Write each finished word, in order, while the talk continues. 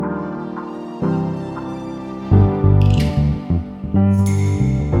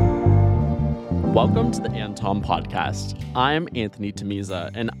Welcome to the Antom Podcast. I'm Anthony Tamiza,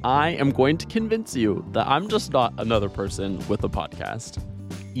 and I am going to convince you that I'm just not another person with a podcast.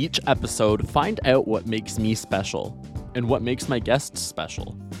 Each episode, find out what makes me special and what makes my guests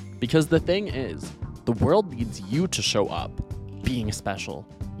special. Because the thing is, the world needs you to show up, being special,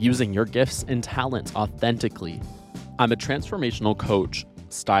 using your gifts and talents authentically. I'm a transformational coach,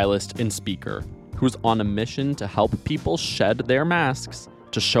 stylist, and speaker who's on a mission to help people shed their masks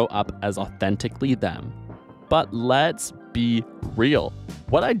to show up as authentically them. But let's be real.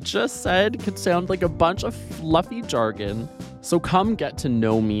 What I just said could sound like a bunch of fluffy jargon, so come get to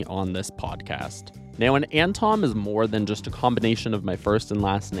know me on this podcast. Now, an Antom is more than just a combination of my first and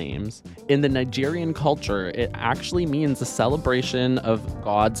last names. In the Nigerian culture, it actually means a celebration of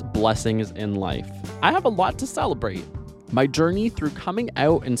God's blessings in life. I have a lot to celebrate. My journey through coming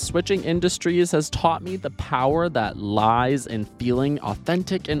out and switching industries has taught me the power that lies in feeling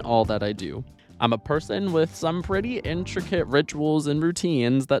authentic in all that I do. I'm a person with some pretty intricate rituals and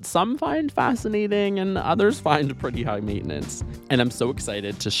routines that some find fascinating and others find pretty high maintenance. And I'm so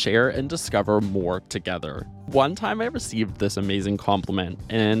excited to share and discover more together. One time I received this amazing compliment,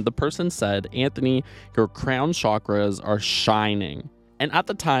 and the person said, "Anthony, your crown chakras are shining." And at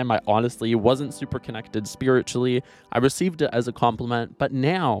the time, I honestly wasn't super connected spiritually. I received it as a compliment, but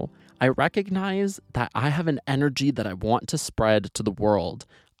now I recognize that I have an energy that I want to spread to the world.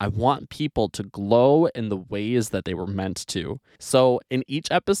 I want people to glow in the ways that they were meant to. So in each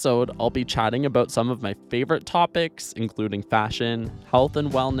episode, I'll be chatting about some of my favorite topics, including fashion, health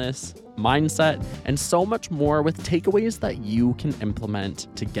and wellness, mindset, and so much more with takeaways that you can implement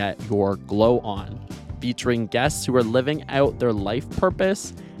to get your glow on. Featuring guests who are living out their life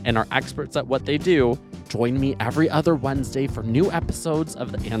purpose and are experts at what they do. Join me every other Wednesday for new episodes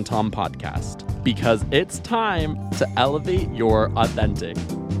of the Antom Podcast, because it's time to elevate your authentic.